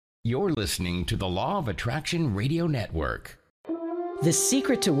You're listening to the Law of Attraction Radio Network. The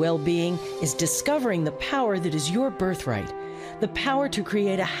secret to well-being is discovering the power that is your birthright, the power to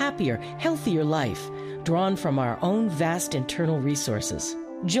create a happier, healthier life, drawn from our own vast internal resources.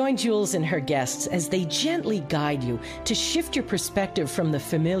 Join Jules and her guests as they gently guide you to shift your perspective from the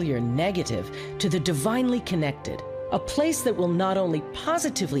familiar negative to the divinely connected, a place that will not only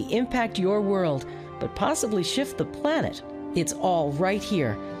positively impact your world, but possibly shift the planet. It's all right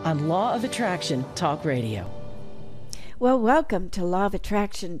here on Law of Attraction Talk Radio. Well, welcome to Law of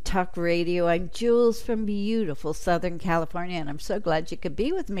Attraction Talk Radio. I'm Jules from beautiful Southern California, and I'm so glad you could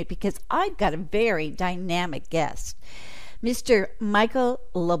be with me because I've got a very dynamic guest, Mr. Mcihael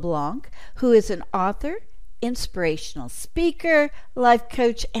LeBlanc, who is an author, inspirational speaker, life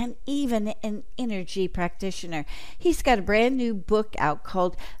coach, and even an energy practitioner. He's got a brand new book out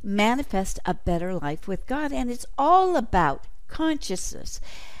called Manifest a Better Life with God, and it's all about consciousness,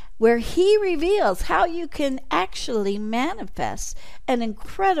 where he reveals how you can actually manifest an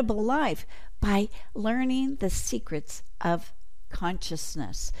incredible life by learning the secrets of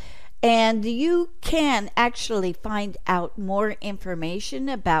consciousness. And you can actually find out more information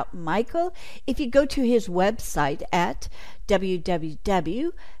about Mcihael if you go to his website at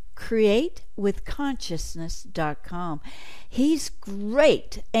www.createwithconsciousness.com. He's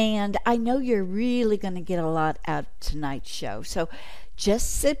great, and I know you're really going to get a lot out of tonight's show. So just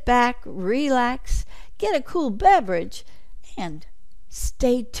sit back, relax, get a cool beverage, and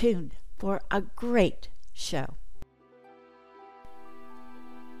stay tuned for a great show.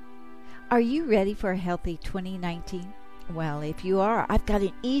 Are you ready for a healthy 2019? Well, if you are, I've got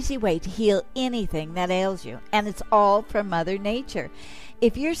an easy way to heal anything that ails you, and it's all from Mother Nature.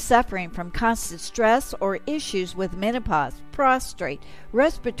 If you're suffering from constant stress or issues with menopause, prostrate,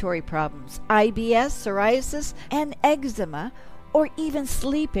 respiratory problems, IBS, psoriasis, and eczema, or even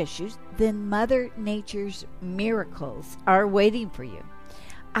sleep issues, then Mother Nature's miracles are waiting for you.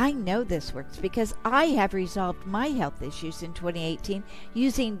 I know this works because I have resolved my health issues in 2018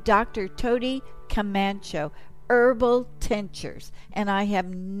 using Dr. Tony Camacho herbal tinctures, and I have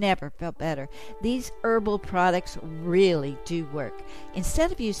never felt better. These herbal products really do work.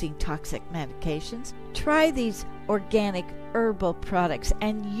 Instead of using toxic medications, try these organic herbal products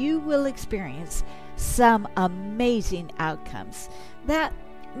and you will experience some amazing outcomes that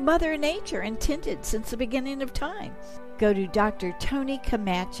Mother Nature intended since the beginning of time. Go to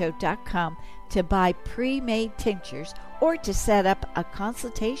drtonycamacho.com to buy pre-made tinctures or to set up a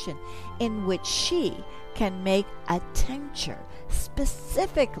consultation in which she can make a tincture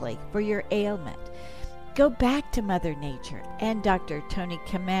specifically for your ailment. Go back to Mother Nature and Dr. Tony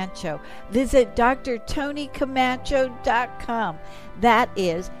Camacho. Visit drtonycamacho.com. That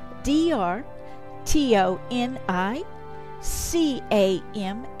is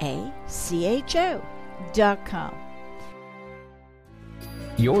drtonycamacho.com.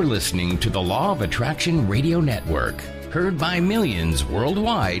 You're listening to the Law of Attraction Radio Network, heard by millions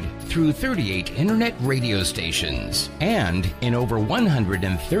worldwide through 38 internet radio stations and in over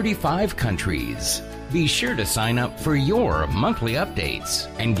 135 countries. Be sure to sign up for your monthly updates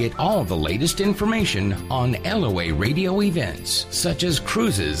and get all the latest information on LOA radio events such as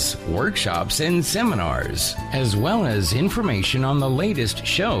cruises, workshops, and seminars, as well as information on the latest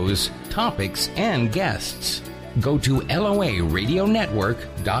shows, topics, and guests. Go to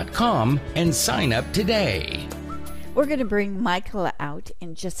LOARadionetwork.com and sign up today. We're going to bring Mcihael out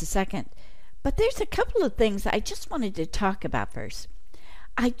in just a second, but there's a couple of things I just wanted to talk about first.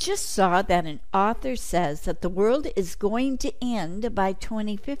 I just saw that an author says that the world is going to end by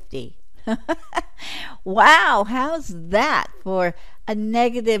 2050. Wow, how's that for a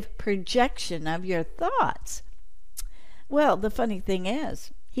negative projection of your thoughts? Well, the funny thing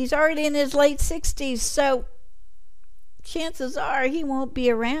is, he's already in his late 60s, so chances are he won't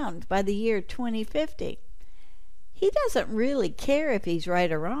be around by the year 2050. He doesn't really care if he's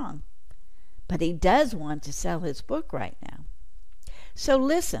right or wrong, but he does want to sell his book right now. So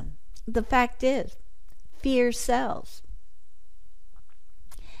listen, the fact is, fear sells.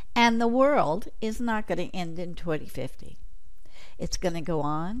 And the world is not going to end in 2050. It's going to go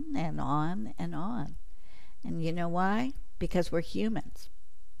on and on and on. And you know why? Because we're humans.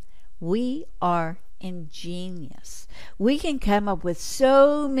 We are ingenious. We can come up with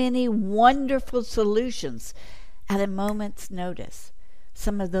so many wonderful solutions at a moment's notice.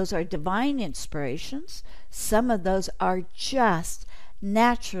 Some of those are divine inspirations. Some of those are just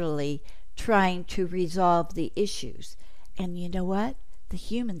naturally trying to resolve the issues. And you know what? The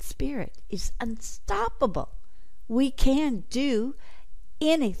human spirit is unstoppable. We can do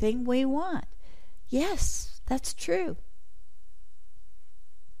anything we want. Yes, that's true.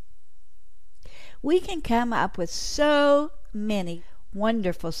 We can come up with so many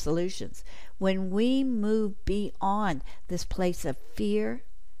wonderful solutions when we move beyond this place of fear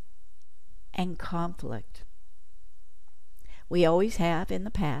and conflict. We always have in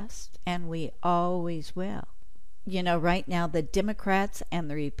the past, and we always will. You know, right now the Democrats and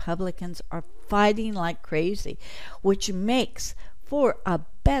the Republicans are fighting like crazy, which makes for a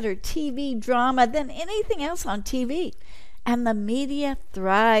better TV drama than anything else on TV. And the media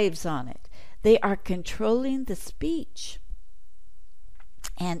thrives on it. They are controlling the speech.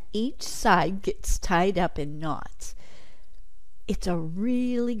 And each side gets tied up in knots. It's a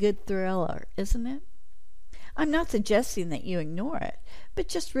really good thriller, isn't it? I'm not suggesting that you ignore it, but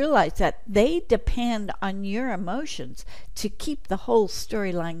just realize that they depend on your emotions to keep the whole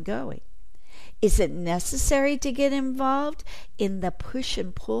storyline going. Is it necessary to get involved in the push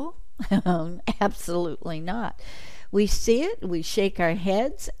and pull? Absolutely not. We see it, we shake our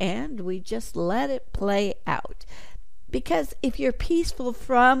heads, and we just let it play out. Because if you're peaceful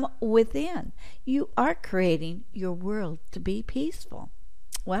from within, you are creating your world to be peaceful.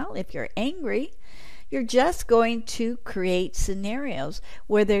 Well, if you're angry, you're just going to create scenarios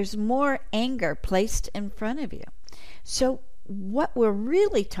where there's more anger placed in front of you. So what we're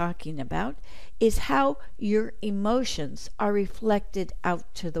really talking about is how your emotions are reflected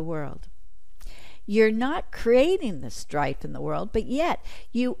out to the world. You're not creating the strife in the world, but yet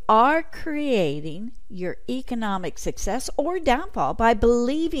you are creating your economic success or downfall by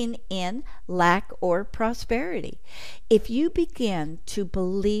believing in lack or prosperity. If you begin to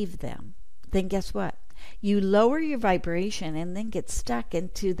believe them, then guess what? You lower your vibration and then get stuck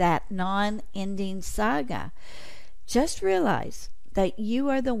into that non-ending saga. Just realize that you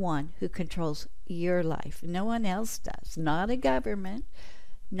are the one who controls your life. No one else does. Not a government,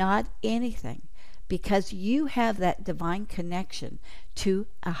 not anything. Because you have that divine connection to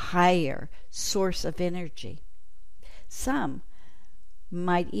a higher source of energy. Some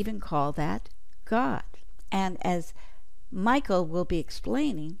might even call that God. And as Mcihael will be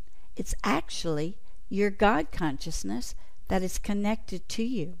explaining, it's actually your God consciousness that is connected to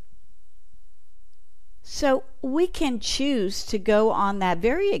you. So we can choose to go on that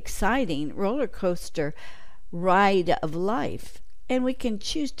very exciting roller coaster ride of life, and we can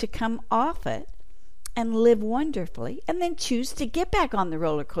choose to come off it and live wonderfully, and then choose to get back on the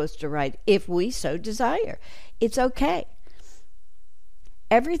roller coaster ride if we so desire. It's okay.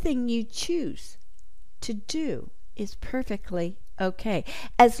 Everything you choose to do is perfectly okay,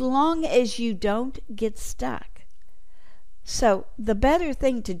 as long as you don't get stuck. So the better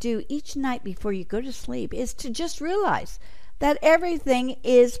thing to do each night before you go to sleep is to just realize that everything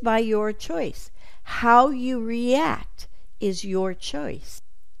is by your choice. How you react is your choice.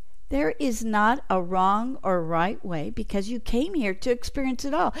 There is not a wrong or right way, because you came here to experience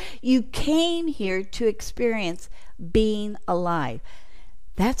it all. You came here to experience being alive.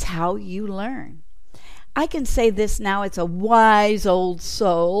 That's how you learn. I can say this now, it's a wise old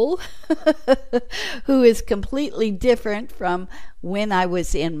soul who is completely different from when I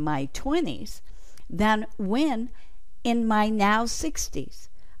was in my 20s than when in my now 60s.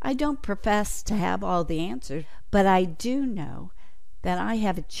 I don't profess to have all the answers, but I do know that I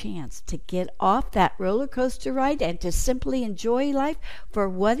have a chance to get off that roller coaster ride and to simply enjoy life for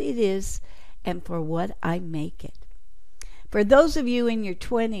what it is and for what I make it. For those of you in your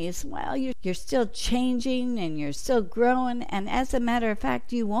 20s, well, you're still changing and you're still growing, and as a matter of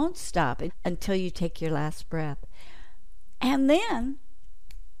fact, you won't stop it until you take your last breath. And then,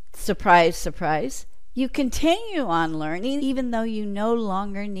 surprise, surprise, you continue on learning even though you no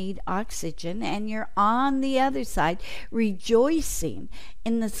longer need oxygen, and you're on the other side rejoicing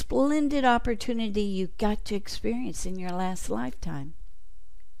in the splendid opportunity you got to experience in your last lifetime.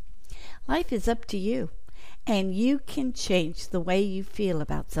 Life is up to you, and you can change the way you feel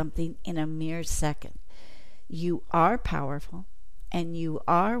about something in a mere second. You are powerful, and you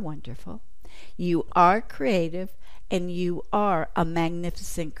are wonderful. You are creative, and you are a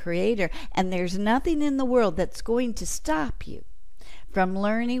magnificent creator, and there's nothing in the world that's going to stop you from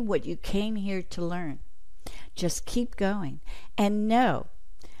learning what you came here to learn. Just keep going and know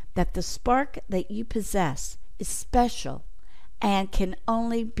that the spark that you possess is special and can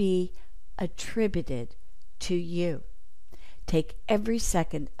only be attributed to you. Take every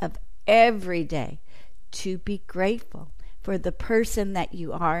second of every day to be grateful for the person that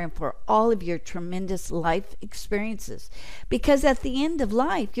you are and for all of your tremendous life experiences. Because at the end of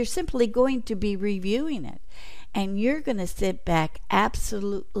life, you're simply going to be reviewing it. And you're going to sit back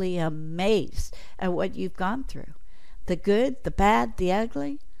absolutely amazed at what you've gone through. The good, the bad, the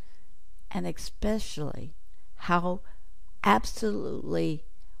ugly, and especially how absolutely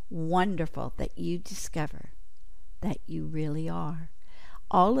wonderful that you discover that you really are.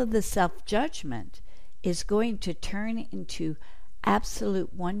 All of the self-judgment is going to turn into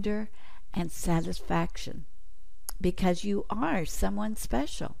absolute wonder and satisfaction because you are someone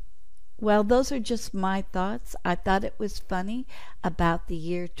special. Well, those are just my thoughts. I thought it was funny about the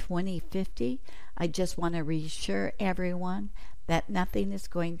year 2050. I just want to reassure everyone that nothing is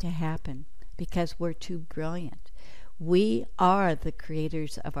going to happen because we're too brilliant. We are the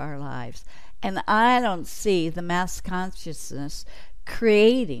creators of our lives. And I don't see the mass consciousness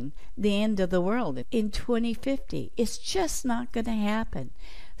creating the end of the world in 2050. It's just not going to happen.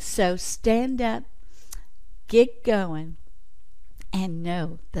 So stand up, get going, and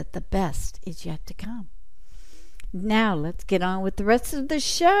know that the best is yet to come. Now let's get on with the rest of the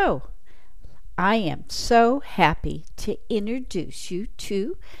show. I am so happy to introduce you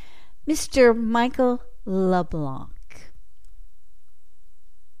to Mr. Mcihael LeBlanc.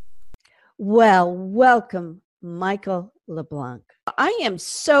 Well, welcome, Mcihael LeBlanc. I am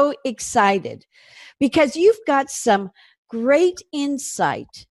so excited because you've got some great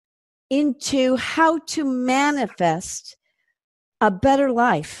insight into how to manifest a better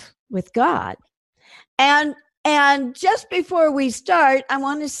life with God. And just before we start, I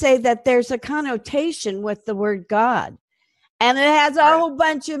want to say that there's a connotation with the word God. And it has a whole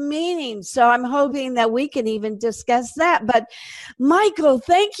bunch of meanings. So I'm hoping that we can even discuss that. But Mcihael,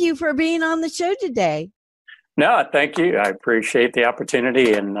 thank you for being on the show today. No, thank you. I appreciate the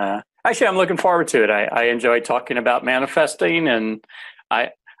opportunity. And actually, I'm looking forward to it. I enjoy talking about manifesting. And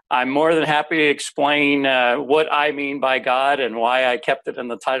I'm more than happy to explain what I mean by God and why I kept it in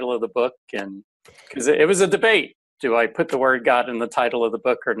the title of the book. And because it was a debate. Do I put the word God in the title of the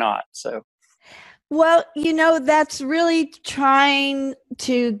book or not? So. Well, that's really trying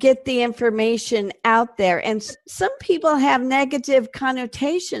to get the information out there. And some people have negative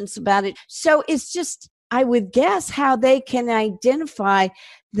connotations about it. So it's just, I would guess, how they can identify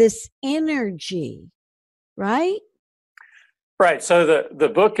this energy, right? Right. So the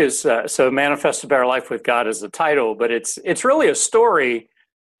book is, so Manifest a Better Life with God is the title, but it's really a story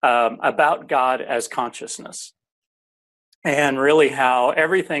about God as consciousness. And really how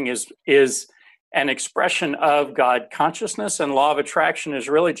everything is an expression of God consciousness, and law of attraction is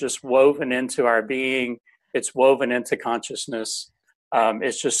really just woven into our being. It's woven into consciousness.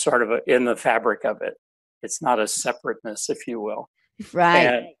 It's just sort of in the fabric of it. It's not a separateness, if you will.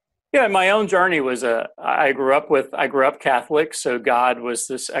 Right. And my own journey was I grew up Catholic, so God was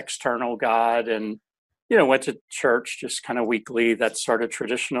this external God, and went to church just kind of weekly, that sort of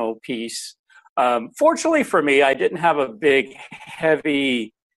traditional piece. Fortunately for me, I didn't have a big,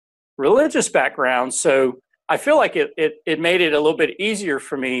 heavy religious background, so I feel like it made it a little bit easier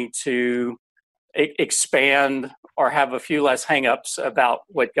for me to expand or have a few less hangups about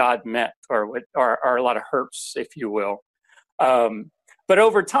what God meant, or a lot of hurts, if you will. But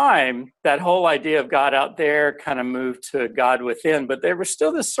over time, that whole idea of God out there kind of moved to God within, but there was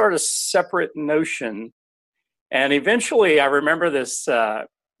still this sort of separate notion. And eventually, I remember this God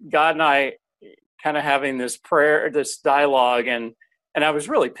and I kind of having this this dialogue, and I was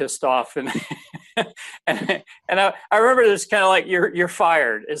really pissed off, and and I remember this kind of like, you're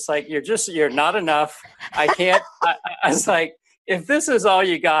fired. It's like you're not enough. I can't. I was like, if this is all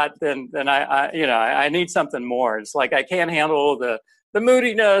you got, then I need something more. It's like I can't handle the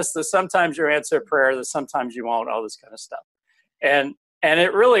moodiness, the sometimes you answer prayer, the sometimes you won't, all this kind of stuff. And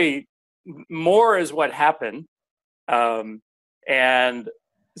it really more is what happened. And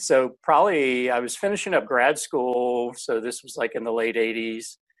so probably I was finishing up grad school. So this was like in the late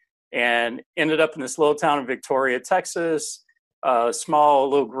 80s, and ended up in this little town in Victoria, Texas. A small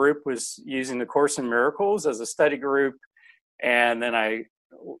little group was using the Course in Miracles as a study group. And then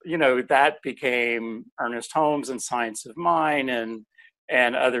that became Ernest Holmes and Science of Mind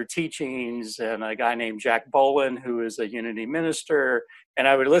and other teachings, and a guy named Jack Boland, who is a Unity minister. And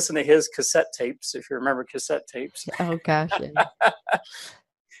I would listen to his cassette tapes, if you remember cassette tapes. Oh, gosh.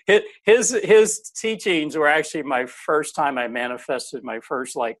 His teachings were actually my first time I manifested my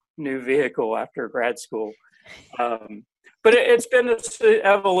first new vehicle after grad school. But it's been this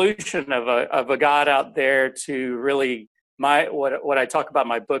evolution of a God out there to really what I talk about in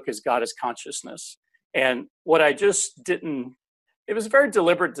my book is God as consciousness. And what I just didn't, it was a very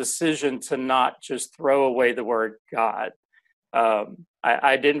deliberate decision to not just throw away the word God.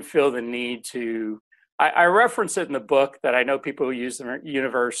 I didn't feel the need to. I reference it in the book that I know people use the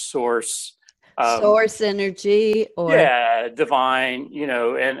universe, source, source energy, or divine,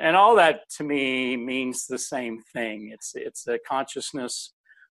 and all that to me means the same thing. It's a consciousness,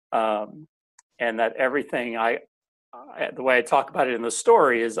 and that everything the way I talk about it in the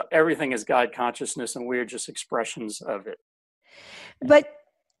story is everything is God consciousness, and we're just expressions of it. But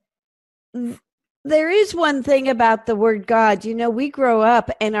there is one thing about the word God. We grow up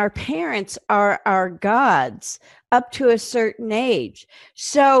and our parents are our gods up to a certain age.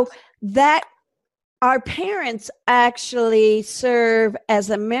 So that our parents actually serve as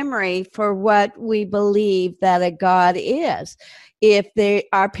a memory for what we believe that a God is. If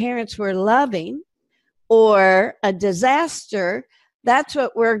our parents were loving or a disaster, that's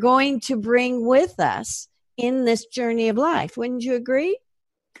what we're going to bring with us in this journey of life. Wouldn't you agree?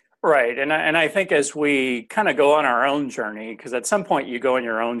 Right. And I think as we kind of go on our own journey, because at some point you go on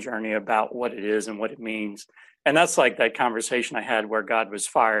your own journey about what it is and what it means. And that's like that conversation I had where God was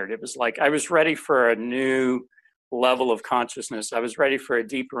fired. It was like I was ready for a new level of consciousness. I was ready for a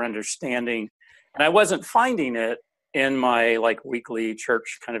deeper understanding. And I wasn't finding it in my like weekly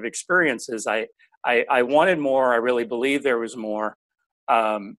church kind of experiences. I wanted more. I really believed there was more.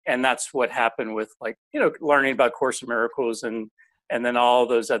 And that's what happened with learning about Course in Miracles and then all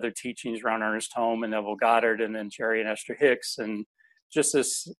those other teachings around Ernest Holm and Neville Goddard and then Jerry and Esther Hicks. And just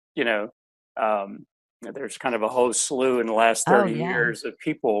this, there's kind of a whole slew in the last 30 years of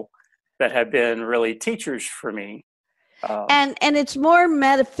people that have been really teachers for me. And it's more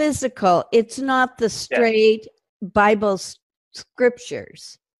metaphysical. It's not the straight Bible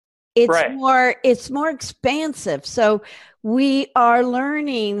scriptures. It's more expansive. So we are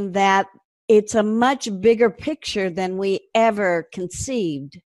learning that it's a much bigger picture than we ever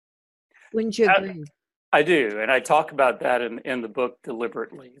conceived. Wouldn't you agree? I do. And I talk about that in the book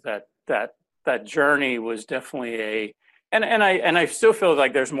deliberately, that journey was definitely and I still feel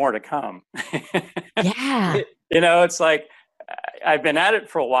like there's more to come. Yeah. It's like I've been at it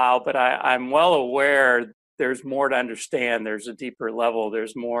for a while, but I'm well aware there's more to understand. There's a deeper level.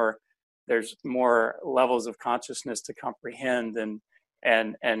 There's more levels of consciousness to comprehend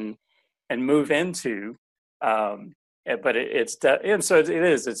and move into. But it's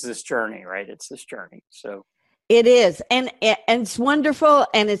this journey, right? It's this journey. So it is, and it's wonderful,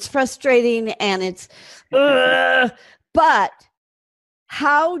 and it's frustrating, and it's, but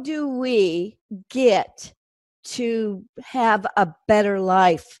how do we get to have a better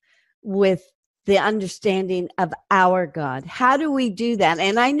life with the understanding of our God? How do we do that?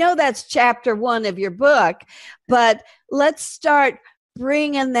 And I know that's chapter 1 of your book, but let's start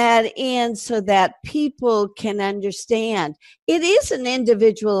bringing that in so that people can understand. It is an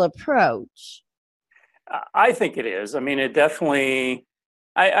individual approach. I think it is. I mean, it definitely,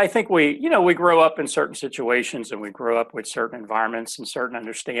 I think we grow up in certain situations and we grow up with certain environments and certain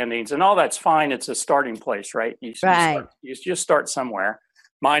understandings, and all that's fine. It's a starting place, right? You just start somewhere.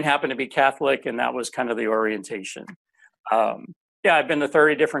 Mine happened to be Catholic, and that was kind of the orientation. I've been to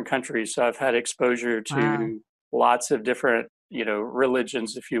 30 different countries, so I've had exposure to lots of different,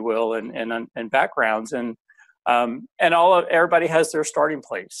 religions, if you will, and backgrounds, and everybody has their starting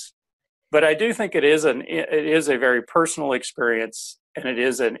place. But I do think it is a very personal experience, and it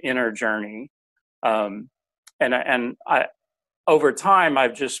is an inner journey. And I over time,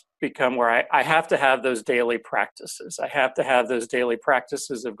 I've just become where I have to have those daily practices. I have to have those daily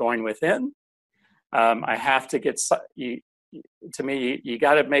practices of going within. I have to get to me, you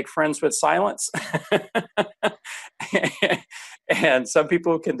got to make friends with silence. And some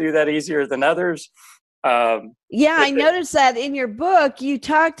people can do that easier than others. I noticed that in your book, you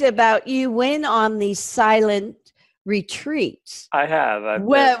talked about you went on these silent retreats. I have.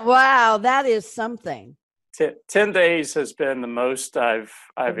 Wow, that is something. 10 days has been the most I've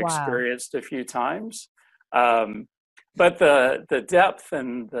experienced a few times. But the depth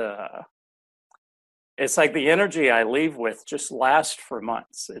and it's like the energy I leave with just lasts for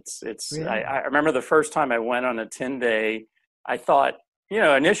months. Really? I remember the first time I went on a 10-day, I thought,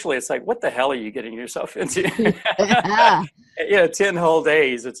 initially it's like, what the hell are you getting yourself into? 10 whole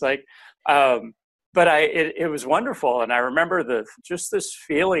days. It's like, but it was wonderful. And I remember just this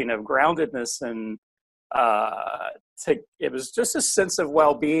feeling of groundedness and it was just a sense of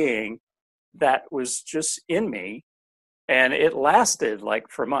well-being that was just in me. And it lasted like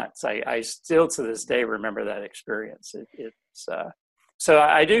for months. I still to this day remember that experience. So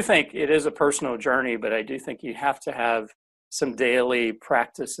I do think it is a personal journey, but I do think you have to have some daily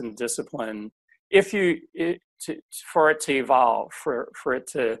practice and discipline for it to evolve, for it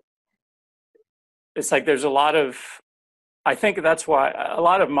to. It's like there's a lot of. I think that's why a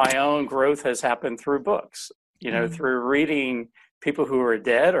lot of my own growth has happened through books. Through reading people who are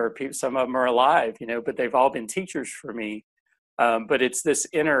dead, or some of them are alive, but they've all been teachers for me. But it's this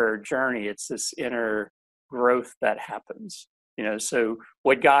inner journey. It's this inner growth that happens, So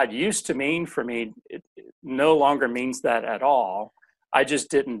what God used to mean for me, it no longer means that at all. I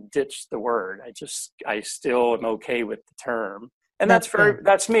just didn't ditch the word. I still am okay with the term. And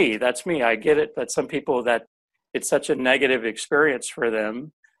that's me. I get it that some people, that it's such a negative experience for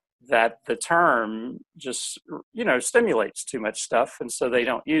them that the term just, stimulates too much stuff. And so they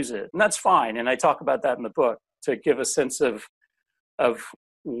don't use it. And that's fine. And I talk about that in the book to give a sense of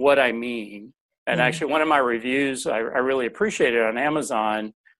what I mean. And actually, one of my reviews I really appreciated on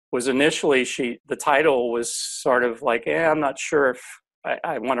Amazon was initially the title was sort of like, I'm not sure if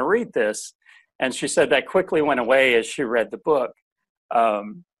I want to read this. And she said that quickly went away as she read the book,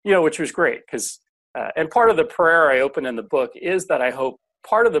 which was great because, and part of the prayer I open in the book is that I hope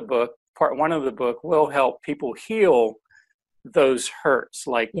part one of the book will help people heal those hurts,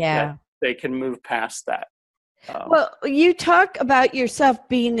 that they can move past that. Well, you talk about yourself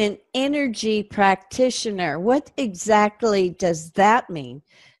being an energy practitioner. What exactly does that mean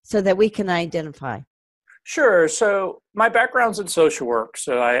so that we can identify? Sure. So my background's in social work.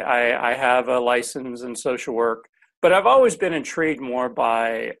 So I have a license in social work, but I've always been intrigued more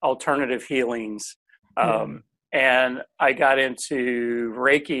by alternative healings. And I got into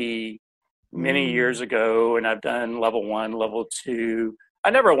Reiki many years ago, and I've done level 1, level 2. I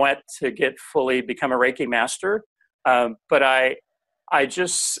never went to become a Reiki master, but I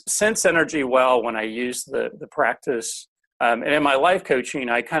just sense energy well when I use the practice. And in my life coaching,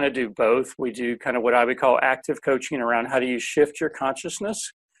 I kind of do both. We do kind of what I would call active coaching around how do you shift your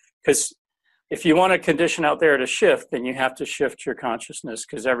consciousness? Because if you want a condition out there to shift, then you have to shift your consciousness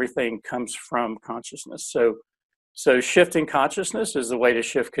because everything comes from consciousness. So shifting consciousness is the way to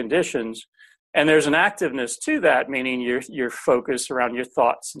shift conditions. And there's an activeness to that, meaning your focus around your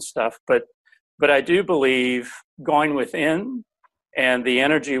thoughts and stuff. But I do believe going within and the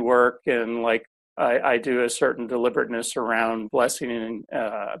energy work, and I do a certain deliberateness around blessing and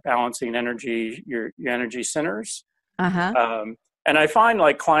balancing energy, your energy centers. And I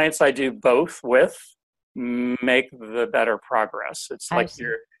find clients I do both with make the better progress. It's like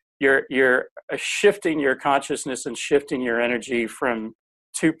you're shifting your consciousness and shifting your energy from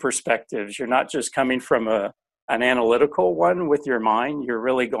two perspectives. You're not just coming from an analytical one with your mind. You're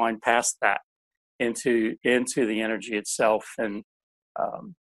really going past that into the energy itself. And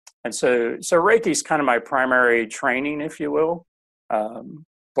so Reiki is kind of my primary training, if you will.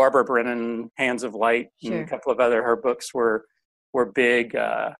 Barbara Brennan, Hands of Light, and a couple of her books were big,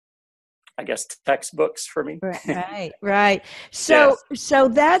 textbooks for me. Right. So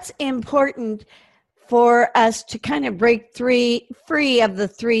that's important for us to kind of break free of the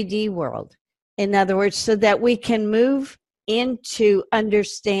 3D world. In other words, so that we can move into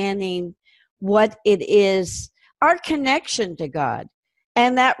understanding what it is, our connection to God.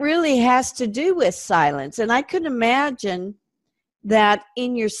 And that really has to do with silence. And I could imagine that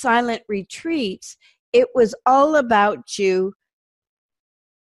in your silent retreats, it was all about you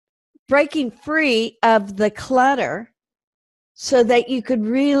breaking free of the clutter so that you could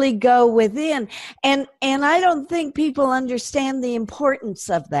really go within. And I don't think people understand the importance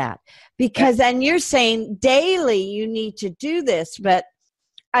of that because, and you're saying daily you need to do this, but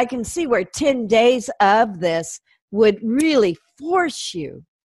I can see where 10 days of this would really force you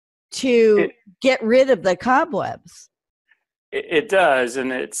to get rid of the cobwebs. It does.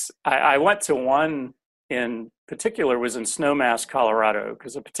 And I went to one in particular was in Snowmass, Colorado,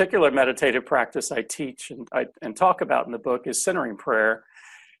 because a particular meditative practice I teach and talk about in the book is centering prayer.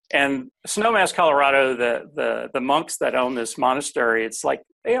 And Snowmass, Colorado, the monks that own this monastery,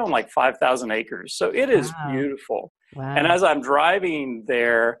 they own 5,000 acres. So it is beautiful. Wow. And as I'm driving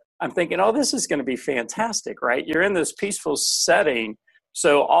there, I'm thinking, this is going to be fantastic, right? You're in this peaceful setting.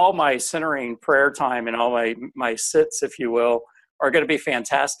 So all my centering prayer time and all my sits, if you will, are going to be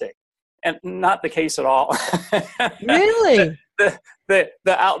fantastic. And not the case at all. Really? The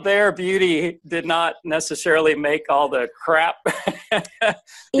out there beauty did not necessarily make all the crap.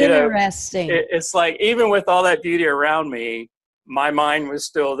 Interesting. It's like even with all that beauty around me, my mind was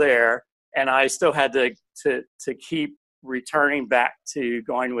still there, and I still had to keep returning back to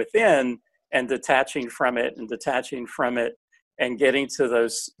going within and detaching from it and getting to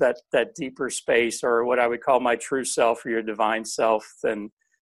that deeper space, or what I would call my true self or your divine self, and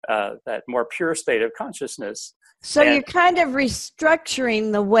that more pure state of consciousness. So you're kind of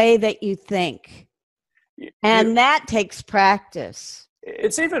restructuring the way that you think. And that takes practice.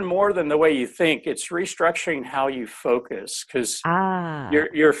 It's even more than the way you think. It's restructuring how you focus, because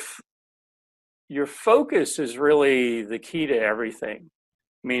your focus is really the key to everything.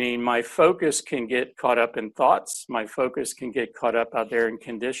 Meaning my focus can get caught up in thoughts. My focus can get caught up out there in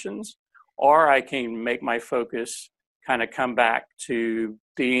conditions, or I can make my focus kind of come back to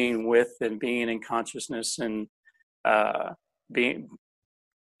being with and being in consciousness and being.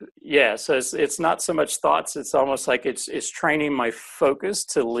 Yeah, so it's not so much thoughts. It's almost like it's training my focus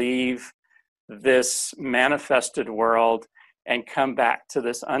to leave this manifested world and come back to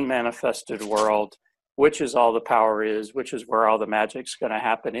this unmanifested world, which is all the power is, which is where all the magic's going to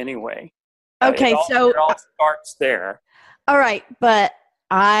happen anyway. Okay, it all starts there. All right, but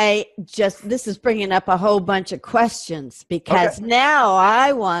this is bringing up a whole bunch of questions because now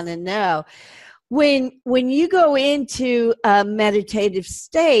I want to know when you go into a meditative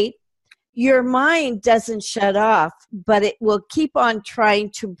state, your mind doesn't shut off, but it will keep on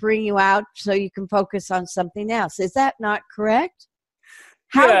trying to bring you out so you can focus on something else. Is that not correct?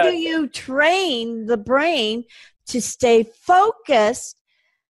 How do you train the brain to stay focused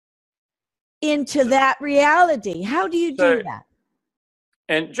into that reality? How do you do that?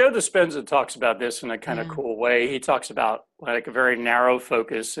 And Joe Dispenza talks about this in a kind of cool way. He talks about like a very narrow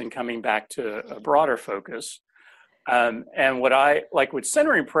focus and coming back to a broader focus. And what I like with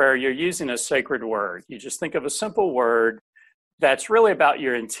centering prayer, you're using a sacred word. You just think of a simple word that's really about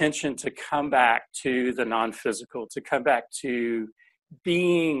your intention to come back to the non-physical, to come back to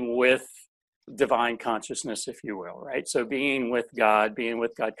being with divine consciousness, if you will, right? So being with God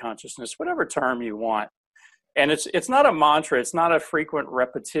consciousness, whatever term you want. And it's not a mantra, it's not a frequent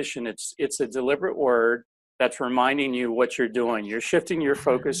repetition, it's a deliberate word that's reminding you what you're doing. You're shifting your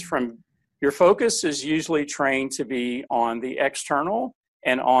focus from, your focus is usually trained to be on the external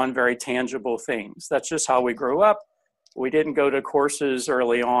and on very tangible things. That's just how we grew up. We didn't go to courses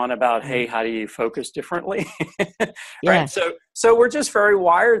early on about, hey, how do you focus differently? Right? So we're just very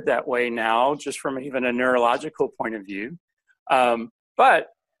wired that way now, just from even a neurological point of view. But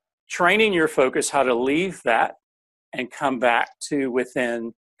training your focus, how to leave that and come back to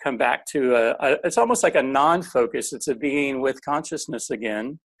within, come back to it's almost like a non-focus. It's a being with consciousness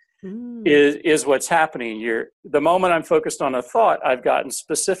again, is what's happening. The moment I'm focused on a thought, I've gotten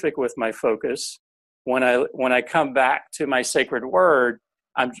specific with my focus. When I come back to my sacred word,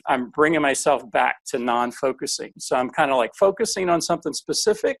 I'm bringing myself back to non-focusing. So I'm kind of like focusing on something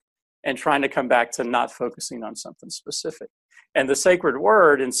specific and trying to come back to not focusing on something specific. And the sacred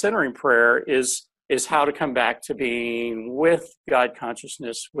word in centering prayer is how to come back to being with God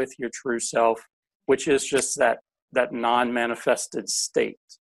consciousness, with your true self, which is just that non-manifested state.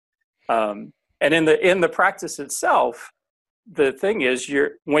 And in the practice itself, the thing is,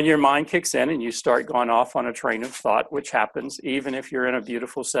 when your mind kicks in and you start going off on a train of thought, which happens, even if you're in a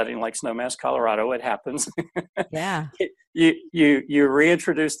beautiful setting like Snowmass, Colorado, it happens. Yeah. You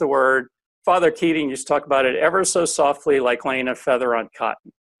reintroduce the word. Father Keating used to talk about it ever so softly, like laying a feather on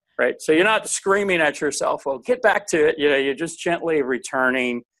cotton, right? So you're not screaming at yourself, oh, get back to it. You're just gently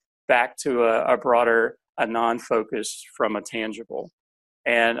returning back to a non-focus from a tangible.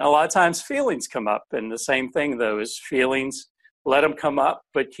 And a lot of times feelings come up. And the same thing, though, is feelings, let them come up,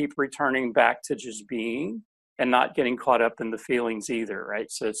 but keep returning back to just being and not getting caught up in the feelings either,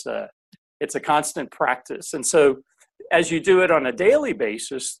 right? So it's a constant practice. And so as you do it on a daily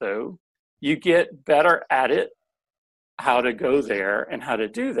basis, though, you get better at it, how to go there and how to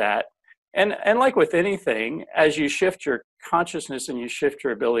do that. And like with anything, as you shift your consciousness and you shift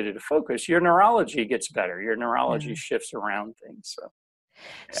your ability to focus, your neurology gets better. Your neurology shifts around things.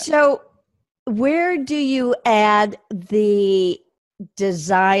 So where do you add the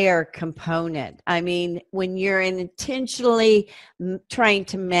desire component? I mean, when you're intentionally trying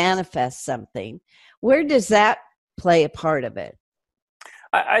to manifest something, where does that play a part of it?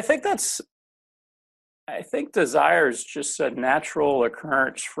 I think desire is just a natural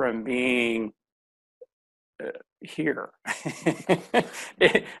occurrence from being here. I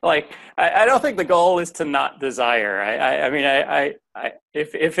don't think the goal is to not desire. I mean,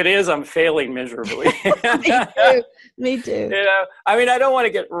 if it is, I'm failing miserably. Me too. I mean, I don't want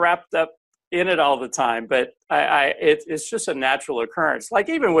to get wrapped up in it all the time, but it's just a natural occurrence. Like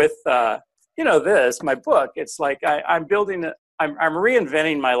even with this, my book, it's like I'm building it. I'm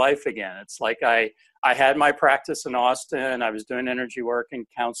reinventing my life again. It's like I had my practice in Austin. I was doing energy work and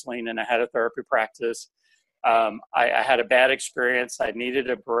counseling, and I had a therapy practice. I had a bad experience. I needed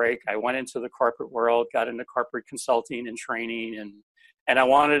a break. I went into the corporate world, got into corporate consulting and training, and I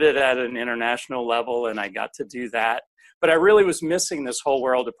wanted it at an international level, and I got to do that. But I really was missing this whole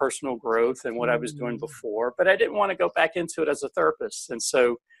world of personal growth and what I was doing before, but I didn't want to go back into it as a therapist. And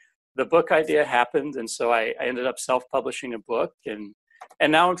so the book idea happened, and so I ended up self-publishing a book, and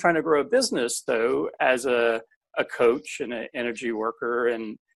now I'm trying to grow a business, though, as a coach and an energy worker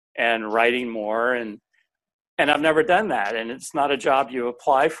and writing more, and I've never done that, and it's not a job you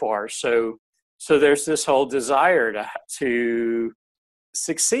apply for. So So there's this whole desire to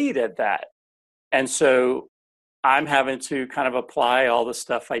succeed at that. And so I'm having to kind of apply all the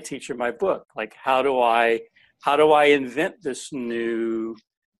stuff I teach in my book. Like, how do I invent this new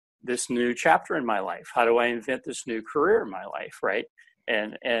chapter in my life? How do I invent this new career in my life? Right.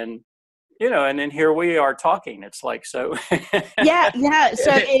 And and then here we are talking. It's like, so. Yeah.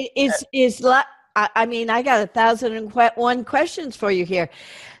 So it's like, I mean, I got 1,001 questions for you here.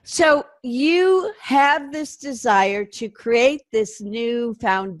 So you have this desire to create this new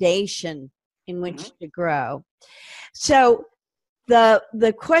foundation in which to grow. So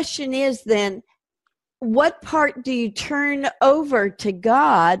the question is then, what part do you turn over to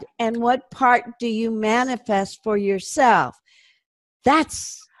God and what part do you manifest for yourself?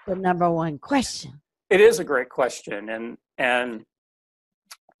 That's the number one question. It is a great question. And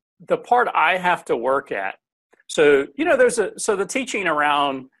the part I have to work at. So, so the teaching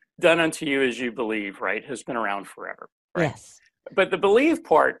around done unto you as you believe, right, has been around forever. Right? Yes. But the believe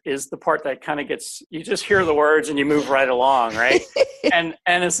part is the part that kind of gets, you just hear the words and you move right along, right? and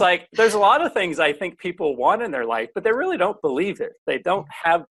it's like, there's a lot of things I think people want in their life, but they really don't believe it. They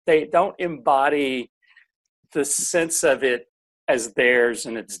don't embody the sense of it as theirs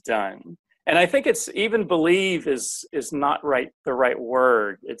and it's done. And I think it's even believe is not the right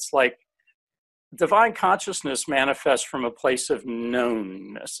word. It's like divine consciousness manifests from a place of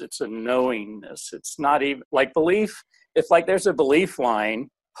knownness. It's a knowingness. It's not even like belief. If like there's a belief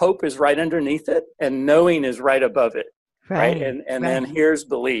line, hope is right underneath it and knowing is right above it. Right. And then here's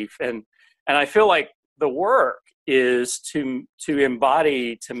belief. And I feel like the work is to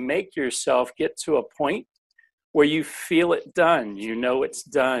embody, to make yourself get to a point where you feel it done. You know it's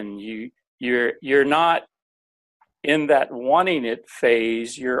done. You're not in that wanting it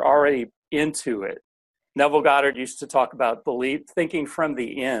phase. You're already into it. Neville Goddard used to talk about thinking from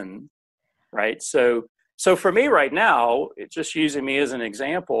the in, right? So for me right now, just using me as an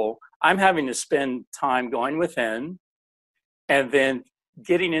example, I'm having to spend time going within and then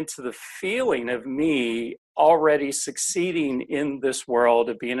getting into the feeling of me already succeeding in this world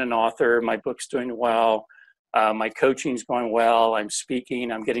of being an author. My book's doing well. My coaching's going well. I'm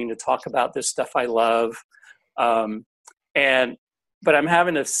speaking. I'm getting to talk about this stuff I love. But I'm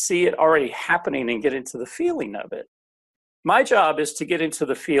having to see it already happening and get into the feeling of it. My job is to get into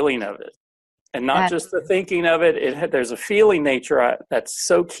the feeling of it and not just the thinking of it. There's a feeling nature that's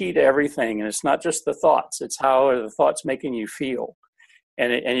so key to everything. And it's not just the thoughts. It's how are the thoughts making you feel.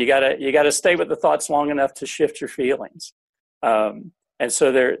 And you gotta stay with the thoughts long enough to shift your feelings. And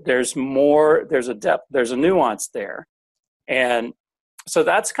so there's more, there's a depth, there's a nuance there. And so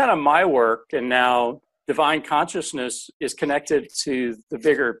that's kind of my work. And now divine consciousness is connected to the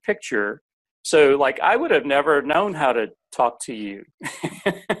bigger picture. So like, I would have never known how to talk to you,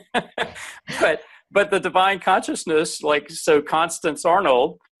 but the divine consciousness, like, so Constance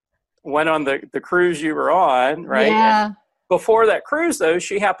Arnold went on the cruise you were on, right? Yeah. And before that cruise though,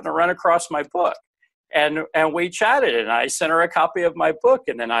 she happened to run across my book. And we chatted and I sent her a copy of my book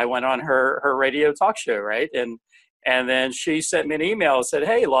and then I went on her radio talk show, right? And then she sent me an email and said,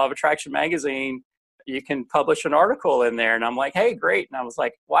 hey, Law of Attraction magazine, you can publish an article in there. And I'm like, hey, great. And I was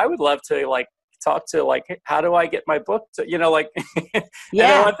like, well, I would love to like talk to like, how do I get my book to, like,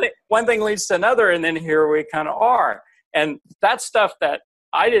 yeah. And then one thing leads to another. And then here we kind of are. And that's stuff that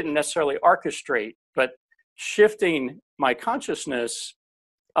I didn't necessarily orchestrate, but shifting my consciousness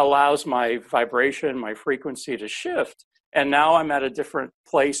allows my vibration, my frequency to shift. And now I'm at a different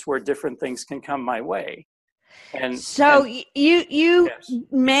place where different things can come my way. And so you yes.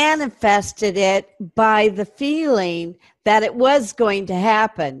 manifested it by the feeling that it was going to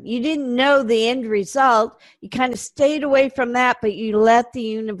happen. You didn't know the end result. You kind of stayed away from that, but you let the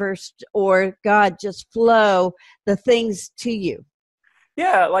universe or God just flow the things to you.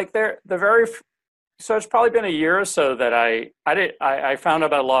 Yeah, like so it's probably been a year or so that I found out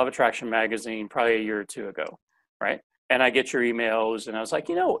about Law of Attraction magazine probably a year or two ago, right? And I get your emails and I was like,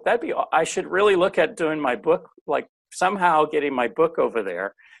 I should really look at doing my book, like somehow getting my book over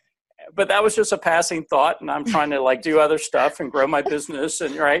there. But that was just a passing thought. And I'm trying to like do other stuff and grow my business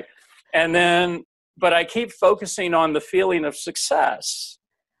and right. And then, but I keep focusing on the feeling of success.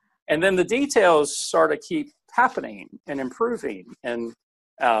 And then the details sort of keep happening and improving. And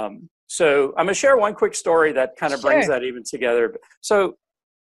so I'm going to share one quick story that kind of brings that even together. So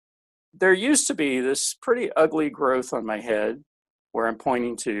there used to be this pretty ugly growth on my head where I'm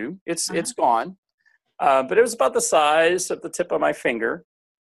pointing to. It's gone. But it was about the size of the tip of my finger.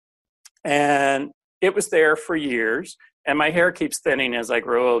 And it was there for years. and my hair keeps thinning as I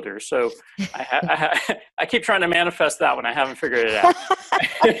grow older. So I keep trying to manifest that one. I haven't figured it out.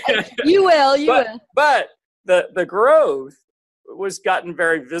 You will. But the growth was gotten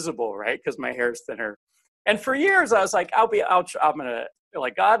very visible, right? Because my hair is thinner. And for years, I was like, I'm going to,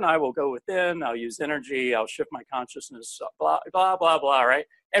 like, God and I will go within. I'll use energy. I'll shift my consciousness, blah, blah, blah, blah, right?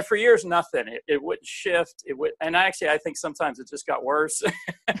 And for years, nothing. It wouldn't shift. And actually, I think sometimes it just got worse.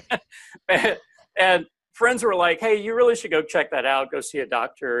 and friends were like, hey, you really should go check that out. Go see a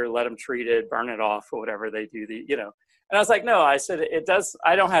doctor, let them treat it, burn it off, or whatever they do. And I was like, no, I said,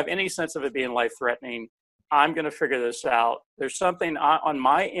 I don't have any sense of it being life-threatening. I'm going to figure this out. There's something on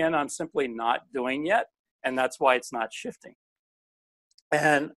my end I'm simply not doing yet, and that's why it's not shifting.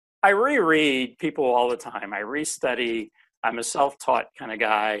 And I reread people all the time. I restudy. I'm a self-taught kind of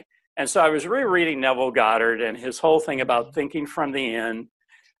guy. And so I was rereading Neville Goddard and his whole thing about thinking from the end.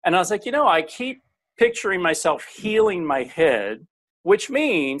 And I was like, I keep picturing myself healing my head, which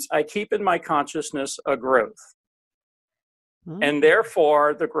means I keep in my consciousness a growth. And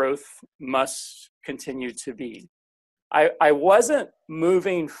therefore, the growth must continue to be. I wasn't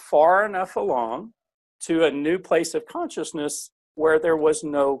moving far enough along to a new place of consciousness where there was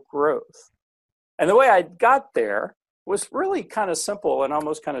no growth. And the way I got there was really kind of simple and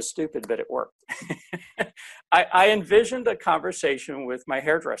almost kind of stupid, but it worked. I envisioned a conversation with my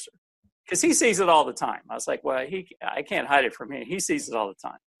hairdresser because he sees it all the time. I was like, well, I can't hide it from him. He sees it all the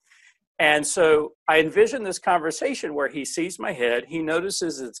time. And so I envisioned this conversation where he sees my head, he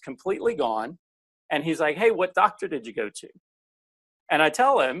notices it's completely gone, and he's like, hey, what doctor did you go to? And I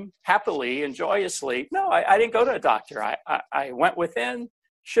tell him happily and joyously, no, I didn't go to a doctor. I went within,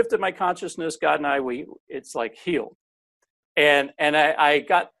 shifted my consciousness, God and I, it's like healed. And I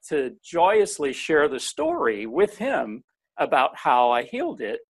got to joyously share the story with him about how I healed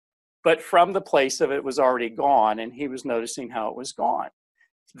it, but from the place of it was already gone, and he was noticing how it was gone.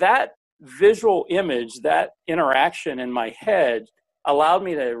 That visual image, that interaction in my head allowed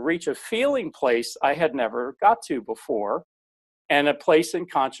me to reach a feeling place I had never got to before, and a place in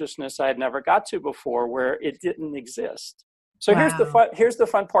consciousness I had never got to before where it didn't exist. So wow. Here's the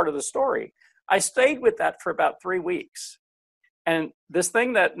fun part of the story. I stayed with that for about 3 weeks. And this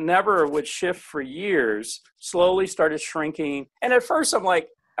thing that never would shift for years slowly started shrinking. And at first I'm like,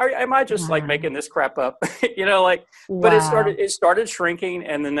 am I just like making this crap up? But it started shrinking.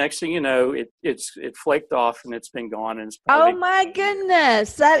 And the next thing you know, it flaked off and it's been gone. And oh my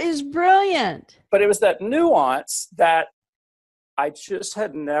goodness, that is brilliant. But it was that nuance that I just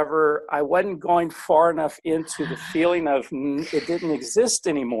I wasn't going far enough into the feeling of it didn't exist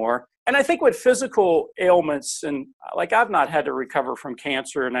anymore. And I think with physical ailments, and like I've not had to recover from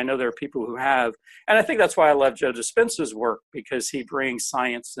cancer, and I know there are people who have. And I think that's why I love Joe Dispenza's work, because he brings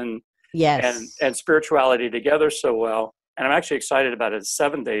science and spirituality together so well. And I'm actually excited about it.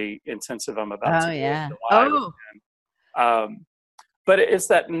 7-day intensive I'm about to do in July. But it's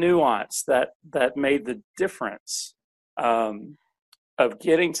that nuance that made the difference. Of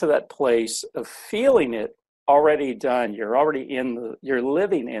getting to that place of feeling it already done. You're already you're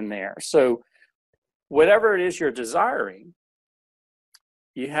living in there. So whatever it is you're desiring,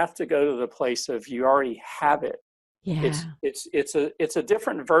 you have to go to the place of you already have it. Yeah. It's a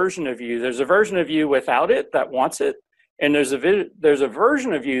different version of you. There's a version of you without it that wants it. And there's a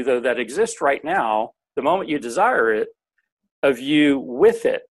version of you though that exists right now, the moment you desire it, of you with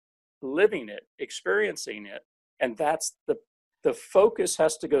it, living it, experiencing it. And that's the focus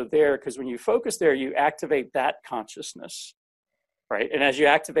has to go there, because when you focus there, you activate that consciousness, right? And as you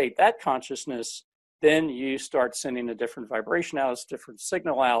activate that consciousness, then you start sending a different vibration out, a different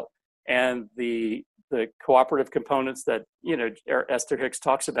signal out, and the cooperative components that, Esther Hicks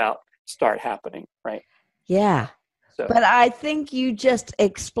talks about start happening, right? Yeah. But I think you just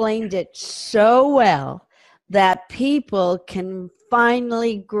explained it so well that people can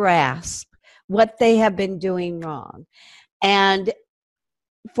finally grasp what they have been doing wrong. And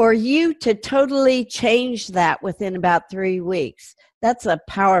for you to totally change that within about 3 weeks, that's a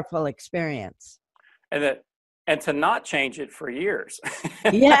powerful experience. And to not change it for years.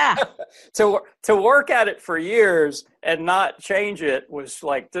 Yeah. To work at it for years and not change it was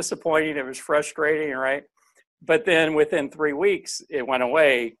like disappointing. It was frustrating, right? But then within 3 weeks, it went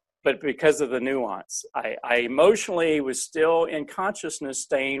away. But because of the nuance, I emotionally was still in consciousness,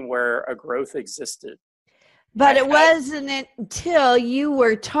 staying where a growth existed. But it wasn't until you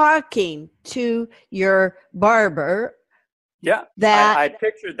were talking to your barber. Yeah, that I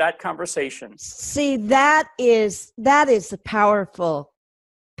pictured that conversation. See, that is a powerful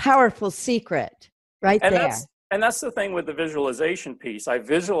secret right there. And that's the thing with the visualization piece. I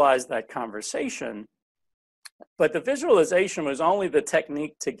visualized that conversation But the visualization was only the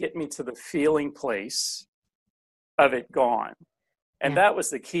technique to get me to the feeling place of it gone. And that was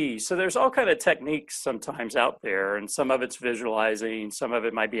the key. So there's all kind of techniques sometimes out there, and some of it's visualizing, some of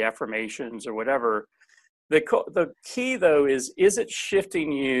it might be affirmations or whatever. The key, though, is it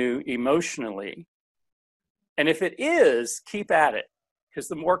shifting you emotionally? And if it is, keep at it. Because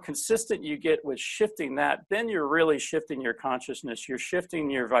the more consistent you get with shifting that, then you're really shifting your consciousness. You're shifting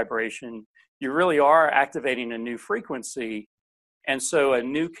your vibration. You really are activating a new frequency. And so a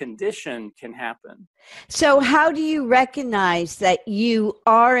new condition can happen. So how do you recognize that you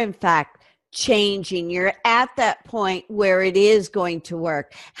are, in fact, changing? You're at that point where it is going to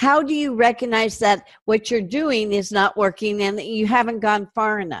work. How do you recognize that what you're doing is not working and that you haven't gone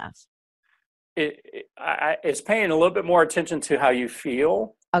far enough? It's paying a little bit more attention to how you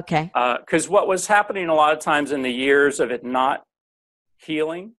feel. Okay. Because what was happening a lot of times in the years of it not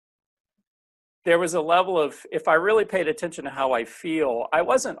healing, there was a level of, if I really paid attention to how I feel, I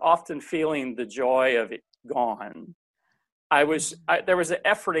wasn't often feeling the joy of it gone. There was an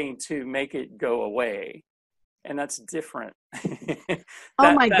efforting to make it go away. And that's different.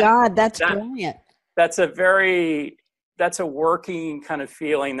 God, that's brilliant. That's a working kind of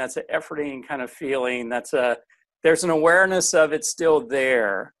feeling. That's an efforting kind of feeling. There's an awareness of it's still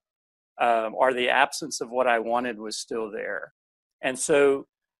there, or the absence of what I wanted was still there. And so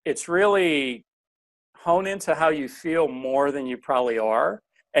it's really hone into how you feel more than you probably are.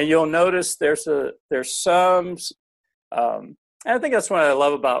 And you'll notice there's some, and I think that's what I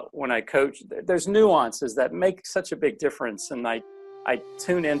love about when I coach. There's nuances that make such a big difference. And I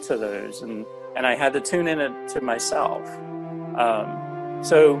tune into those, and I had to tune in to myself.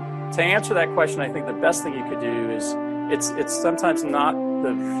 So to answer that question, I think the best thing you could do is it's sometimes not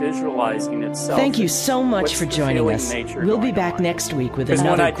the visualizing itself. Thank you so much for joining us. We'll be back next week with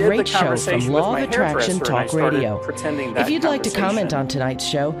another great show from Law of Attraction Talk Radio. If you'd like to comment on tonight's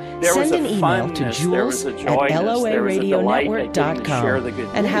show, send an email to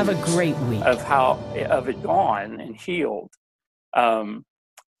jules@loaradionetwork.com and have a great week. Of it gone and healed,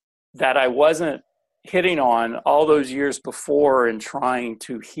 that I wasn't hitting on all those years before and trying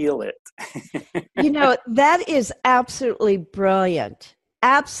to heal it. That is absolutely brilliant.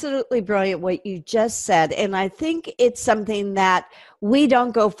 Absolutely brilliant what you just said. And I think it's something that we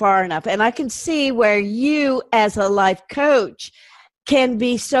don't go far enough. And I can see where you as a life coach can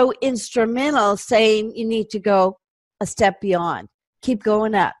be so instrumental, saying you need to go a step beyond. Keep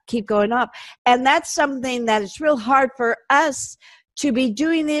going up, keep going up. And that's something that is real hard for us to be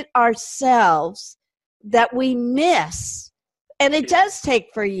doing it ourselves, that we miss. And it does take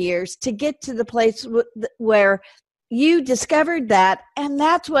for years to get to the place where you discovered that. And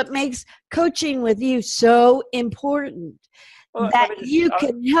that's what makes coaching with you so important, that you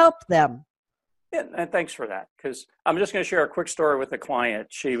can help them. Yeah, and thanks for that. Because I'm just going to share a quick story with a client.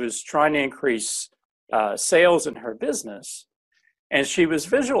 She was trying to increase sales in her business. And she was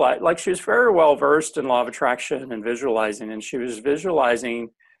visualizing, like she was very well versed in law of attraction and visualizing. And she was visualizing,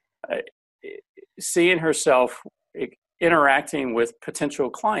 seeing herself interacting with potential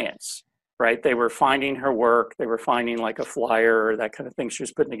clients, right? They were finding her work. They were finding like a flyer or that kind of thing she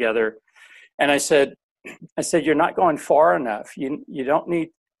was putting together. And I said, you're not going far enough. You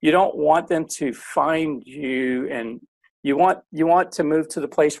don't want them to find you, and you want to move to the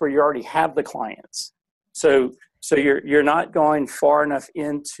place where you already have the clients. So you're not going far enough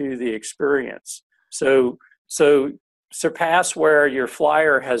into the experience. So surpass where your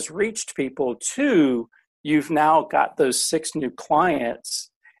flyer has reached people to, you've now got those 6 new clients,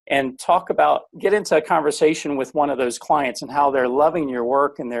 and get into a conversation with one of those clients and how they're loving your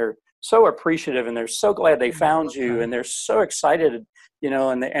work, and they're so appreciative, and they're so glad they found you, and they're so excited,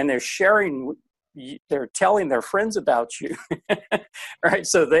 and they're sharing, they're telling their friends about you, right?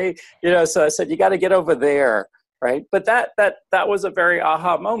 So so I said, you got to get over there. Right. But that was a very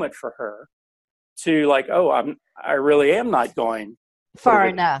aha moment for her to I really am not going far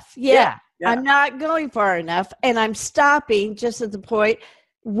enough. Yeah. I'm not going far enough, and I'm stopping just at the point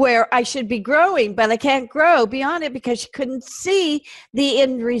where I should be growing, but I can't grow beyond it because she couldn't see the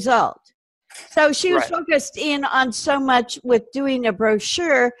end result. So she was focused in on so much with doing a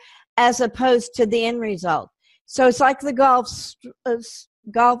brochure as opposed to the end result. So it's like the golf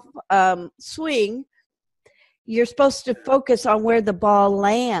swing. You're supposed to focus on where the ball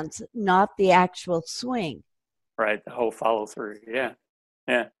lands, not the actual swing. Right, the whole follow through. Yeah.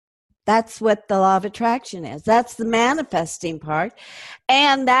 That's what the law of attraction is. That's the manifesting part.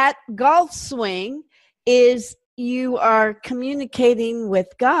 And that golf swing is you are communicating with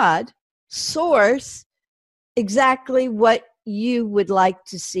God, source, exactly what you would like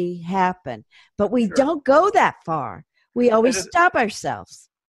to see happen. But we Sure. don't go that far. We always stop ourselves.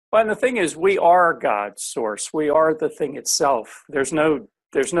 Well, and the thing is, we are God's source. We are the thing itself. There's no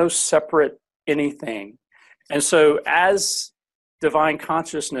separate anything. And so as divine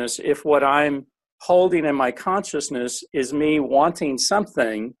consciousness, if what I'm holding in my consciousness is me wanting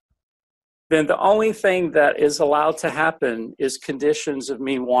something, then the only thing that is allowed to happen is conditions of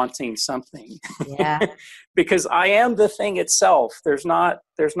me wanting something. Yeah. Because I am the thing itself. There's not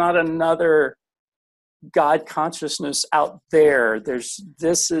another God consciousness out there.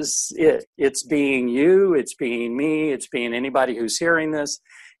 This is it. It's being you, it's being me, it's being anybody who's hearing this.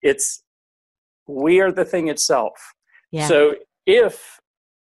 We are the thing itself. Yeah. So if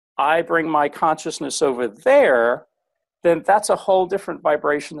I bring my consciousness over there, then that's a whole different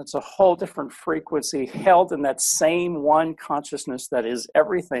vibration. It's a whole different frequency held in that same one consciousness that is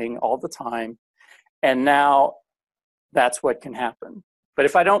everything all the time. And now that's what can happen. But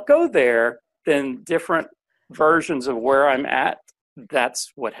if I don't go there, then different versions of where I'm at,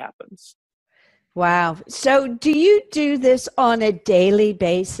 that's what happens. Wow. So do you do this on a daily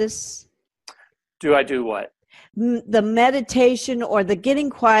basis? Do I do what? The meditation or the getting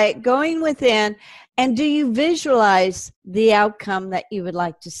quiet, going within, and do you visualize the outcome that you would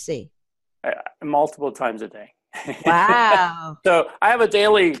like to see? Multiple times a day. Wow. So I have a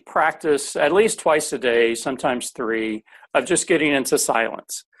daily practice, at least twice a day, sometimes 3, of just getting into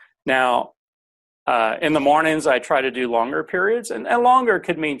silence. Now, in the mornings, I try to do longer periods, and longer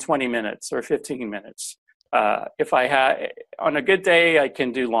could mean 20 minutes or 15 minutes. If I have, on a good day, I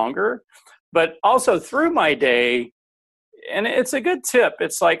can do longer. But also through my day, and it's a good tip.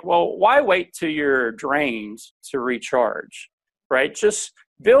 It's like, well, why wait till you're drained to recharge, right? Just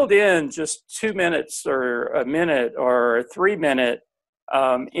build in just 2 minutes or a minute or 3 minute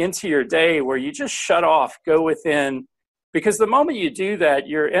into your day where you just shut off, go within. Because the moment you do that,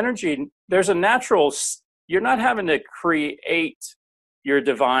 your energy, there's a natural, you're not having to create your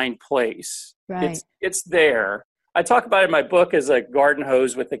divine place. Right. It's there. I talk about it in my book as a garden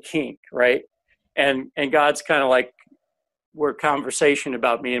hose with a kink, right? And God's kind of like, we're conversation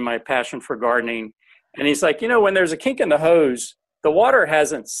about me and my passion for gardening. And he's like, when there's a kink in the hose, the water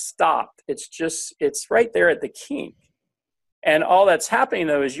hasn't stopped. It's right there at the kink. And all that's happening,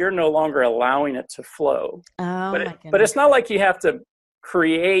 though, is you're no longer allowing it to flow. Oh, but it's not like you have to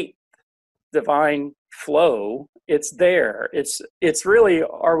create divine flow. It's there. It's really,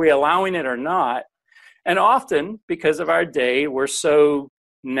 are we allowing it or not? And often, because of our day, we're so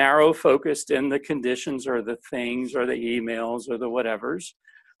narrow focused in the conditions or the things or the emails or the whatevers,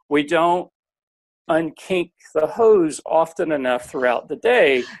 we don't unkink the hose often enough throughout the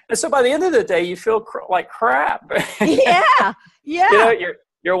day. And so by the end of the day, you feel like crap. Yeah. Yeah.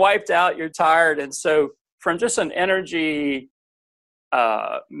 You're wiped out, you're tired. And so from just an energy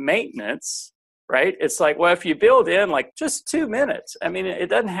maintenance, right? It's like, well, if you build in like just 2 minutes, I mean, it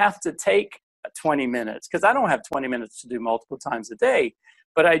doesn't have to take 20 minutes because I don't have 20 minutes to do multiple times a day,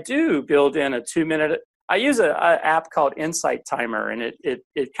 but I do build in a 2 minute. I use an app called Insight Timer, and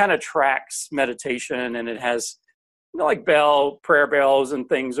it kind of tracks meditation, and it has like prayer bells and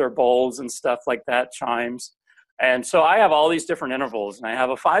things, or bowls and stuff like that, chimes. And so I have all these different intervals, and I have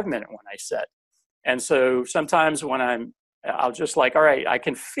a 5-minute one I set. And so sometimes when I'll just like, all right, I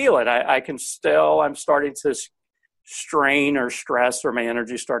can feel it. I'm starting to strain or stress, or my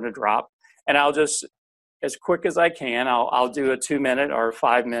energy's starting to drop. And I'll just, as quick as I can, I'll do a 2-minute or a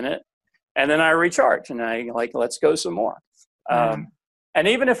 5-minute. And then I recharge, and I like, let's go some more. And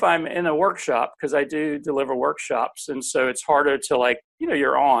even if I'm in a workshop, because I do deliver workshops, and so it's harder to like,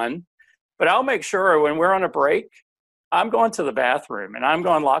 you're on, but I'll make sure when we're on a break, I'm going to the bathroom, and I'm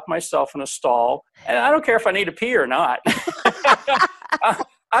going to lock myself in a stall, and I don't care if I need to pee or not.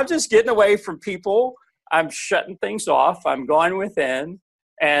 I'm just getting away from people. I'm shutting things off. I'm going within,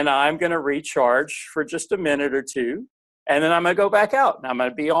 and I'm going to recharge for just a minute or two. And then I'm going to go back out, and I'm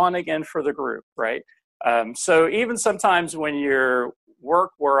going to be on again for the group, right? So even sometimes when your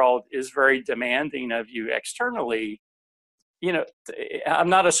work world is very demanding of you externally, I'm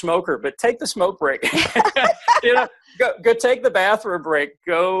not a smoker, but take the smoke break. Go take the bathroom break.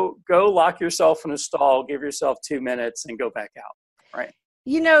 Go lock yourself in a stall. Give yourself 2 minutes and go back out, right?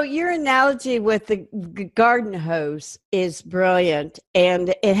 Your analogy with the garden hose is brilliant,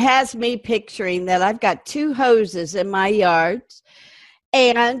 and it has me picturing that I've got 2 hoses in my yard,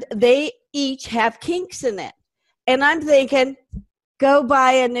 and they each have kinks in it. And I'm thinking, go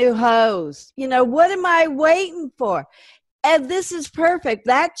buy a new hose. What am I waiting for? And this is perfect.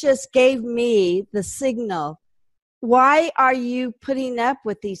 That just gave me the signal. Why are you putting up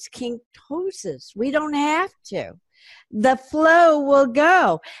with these kinked hoses? We don't have to. the flow will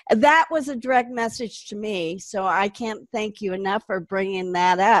go. That was a direct message to me, so I can't thank you enough for bringing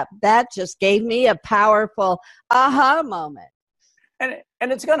that up. That just gave me a powerful aha moment.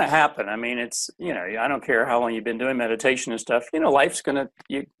 And it's going to happen. I mean, it's, I don't care how long you've been doing meditation and stuff. Life's going to,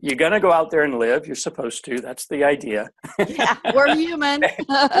 you're going to go out there and live. You're supposed to. That's the idea. Yeah, we're human.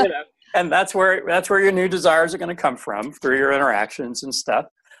 And that's where your new desires are going to come from, through your interactions and stuff.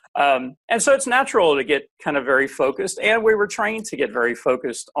 And so it's natural to get kind of very focused. And we were trained to get very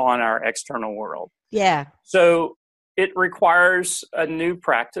focused on our external world. Yeah. So it requires a new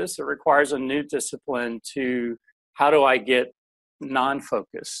practice. It requires a new discipline to, how do I get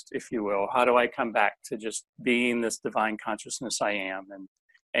non-focused, if you will? How do I come back to just being this divine consciousness I am,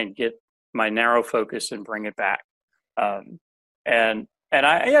 and get my narrow focus and bring it back? And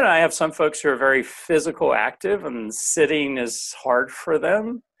I have some folks who are very physical active, and sitting is hard for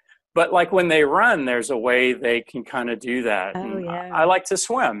them. But like when they run, there's a way they can kind of do that. Oh, yeah. I like to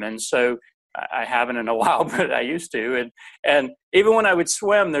swim, and so I haven't in a while, but I used to. And even when I would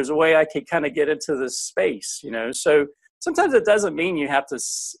swim, there's a way I could kind of get into this space, So sometimes it doesn't mean you have to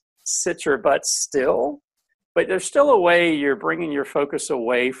sit your butt still, but there's still a way you're bringing your focus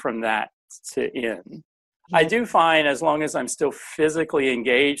away from that to in. Yeah. I do find, as long as I'm still physically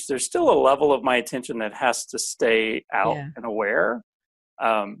engaged, there's still a level of my attention that has to stay out and aware.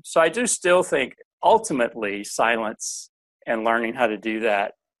 So I do still think ultimately silence and learning how to do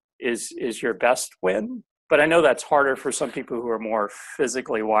that is your best win. But I know that's harder for some people who are more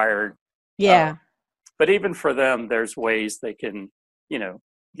physically wired. Yeah. But even for them, there's ways they can,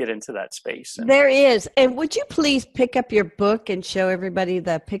 get into that space. There is. And would you please pick up your book and show everybody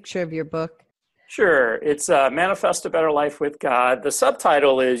the picture of your book? Sure. It's Manifest a Better Life with God. The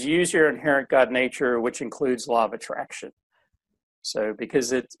subtitle is Use Your Inherent God Nature, which includes Law of Attraction. So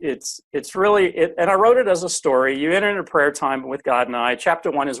because it's really, and I wrote it as a story. You enter into prayer time with God and I. Chapter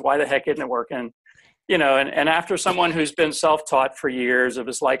 1 is Why the Heck Isn't It Working? And after someone who's been self-taught for years, it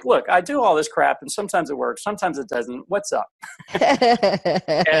was like, look, I do all this crap, and sometimes it works, sometimes it doesn't. What's up?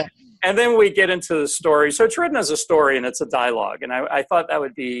 and then we get into the story. So it's written as a story, and it's a dialogue. And I thought that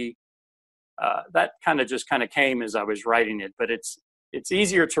would be, that kind of came as I was writing it. But it's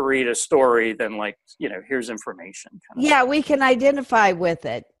easier to read a story than here's information. Yeah, we can identify with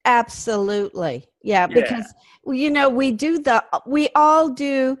it. Absolutely. Yeah, because, we all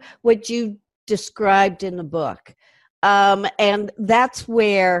do what you described in the book. And that's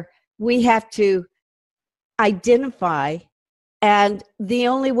where we have to identify. And the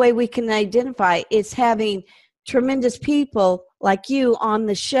only way we can identify is having tremendous people like you on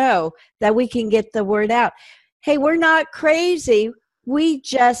the show, that we can get the word out. Hey, we're not crazy. We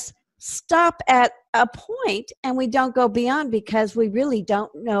just stop at a point and we don't go beyond because we really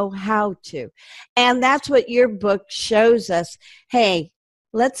don't know how to. And that's what your book shows us. Hey,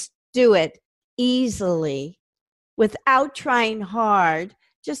 let's do it easily without trying hard,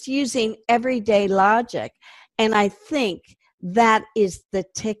 just using everyday logic. And I think that is the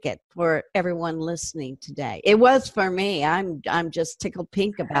ticket for everyone listening today. It was for me. I'm just tickled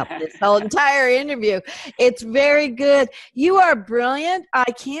pink about this whole entire interview. It's very good. You are brilliant. I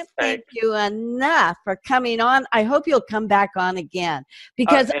can't thank you enough for coming on. I hope you'll come back on again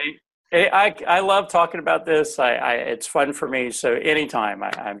because I love talking about this. It's fun for me. So anytime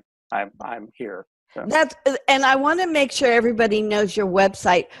I'm here. So. And I want to make sure everybody knows your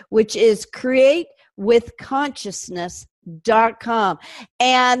website, which is createwithconsciousness.com.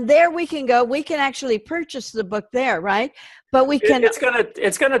 And there we can go. We can actually purchase the book there, right? But we can. It's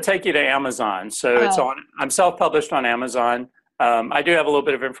gonna take you to Amazon. So I'm self-published on Amazon. I do have a little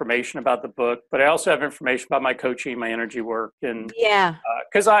bit of information about the book, but I also have information about my coaching, my energy work, and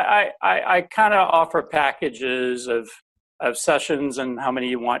because I kind of offer packages of sessions and how many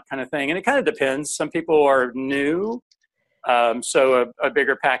you want kind of thing. And it kind of depends. Some people are new. So a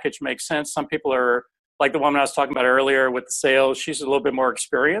bigger package makes sense. Some people are like the woman I was talking about earlier with the sales. She's a little bit more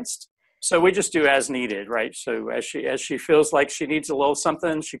experienced. So we just do as needed, right? So as she feels like she needs a little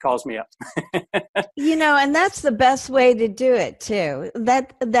something, she calls me up. And that's the best way to do it too.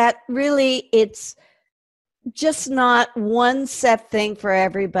 That really, it's just not one set thing for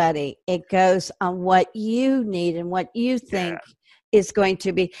everybody. It goes on what you need and what you think is going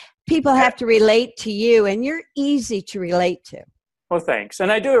to be. People have to relate to you, and you're easy to relate to. Well, thanks.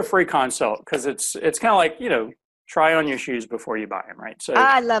 And I do a free consult because it's kind of like, try on your shoes before you buy them, right? So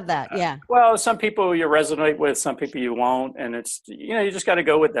I love that. Yeah. Well, some people you resonate with, some people you won't, and it's you just got to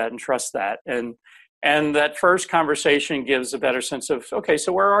go with that and trust that. And that first conversation gives a better sense of, okay,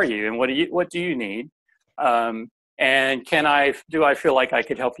 so where are you and what do you need? And do I feel like I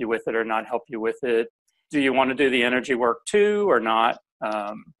could help you with it or not help you with it? do you want to do the energy work too or not?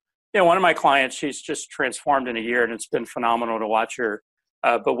 One of my clients, she's just transformed in a year, and it's been phenomenal to watch her.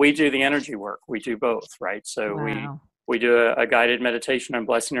 But we do the energy work. We do both, right? So Wow. we do a guided meditation on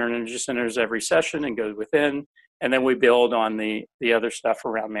blessing our energy centers every session and go within, and then we build on the other stuff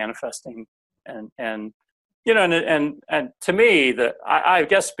around manifesting and to me, I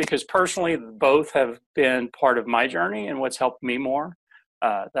guess because personally both have been part of my journey and what's helped me more,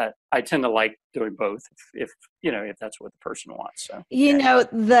 that I tend to like doing both if that's what the person wants. So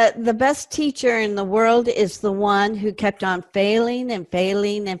the best teacher in the world is the one who kept on failing and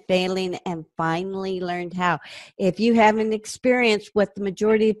failing and failing and finally learned how. If you haven't experienced what the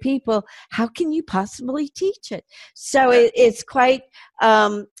majority of people, how can you possibly teach it? So it's quite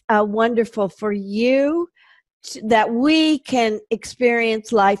wonderful for you that we can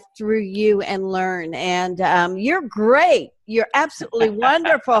experience life through you and learn. And you're great. You're absolutely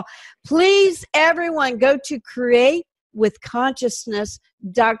wonderful. Please, everyone, go to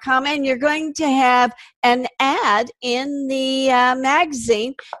createwithconsciousness.com, and you're going to have an ad in the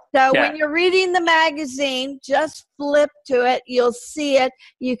magazine. So when you're reading the magazine, just flip to it. You'll see it.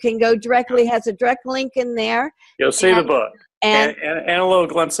 You can go directly, has a direct link in there. You'll see the book. And a little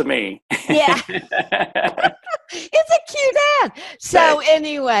glimpse of me. Yeah. It's a cute ad. So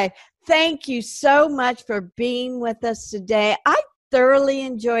anyway, thank you so much for being with us today. I thoroughly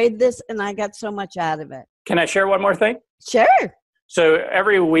enjoyed this, and I got so much out of it. Can I share one more thing? Sure. So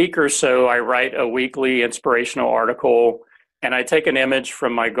every week or so, I write a weekly inspirational article, and I take an image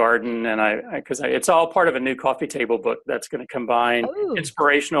from my garden, and because it's all part of a new coffee table book that's going to combine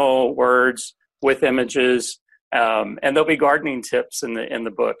inspirational words with images. And there'll be gardening tips in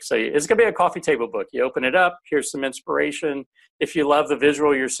the book. So it's going to be a coffee table book. You open it up, here's some inspiration. If you love the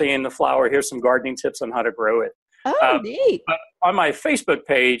visual, you're seeing the flower, here's some gardening tips on how to grow it. Oh, neat. But on my Facebook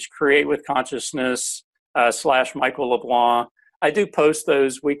page, Create with Consciousness /Mcihael LeBlanc, I do post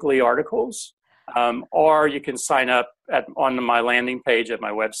those weekly articles. Or you can sign up on my landing page at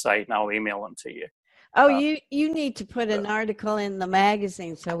my website, and I'll email them to you. Oh, you need to put an article in the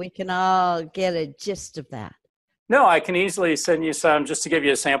magazine so we can all get a gist of that. No, I can easily send you some just to give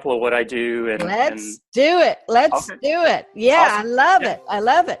you a sample of what I do. Let's do it. Let's do it. Yeah, awesome. I love it. I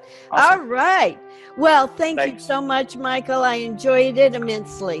love it. Awesome. All right. Well, thanks you so much, Mcihael. I enjoyed it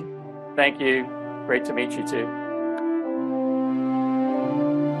immensely. Thank you. Great to meet you too.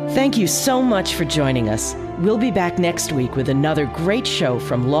 Thank you so much for joining us. We'll be back next week with another great show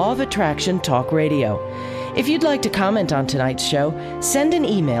from Law of Attraction Talk Radio. If you'd like to comment on tonight's show, send an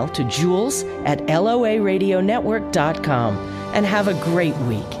email to jules@loaradionetwork.com and have a great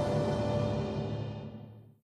week.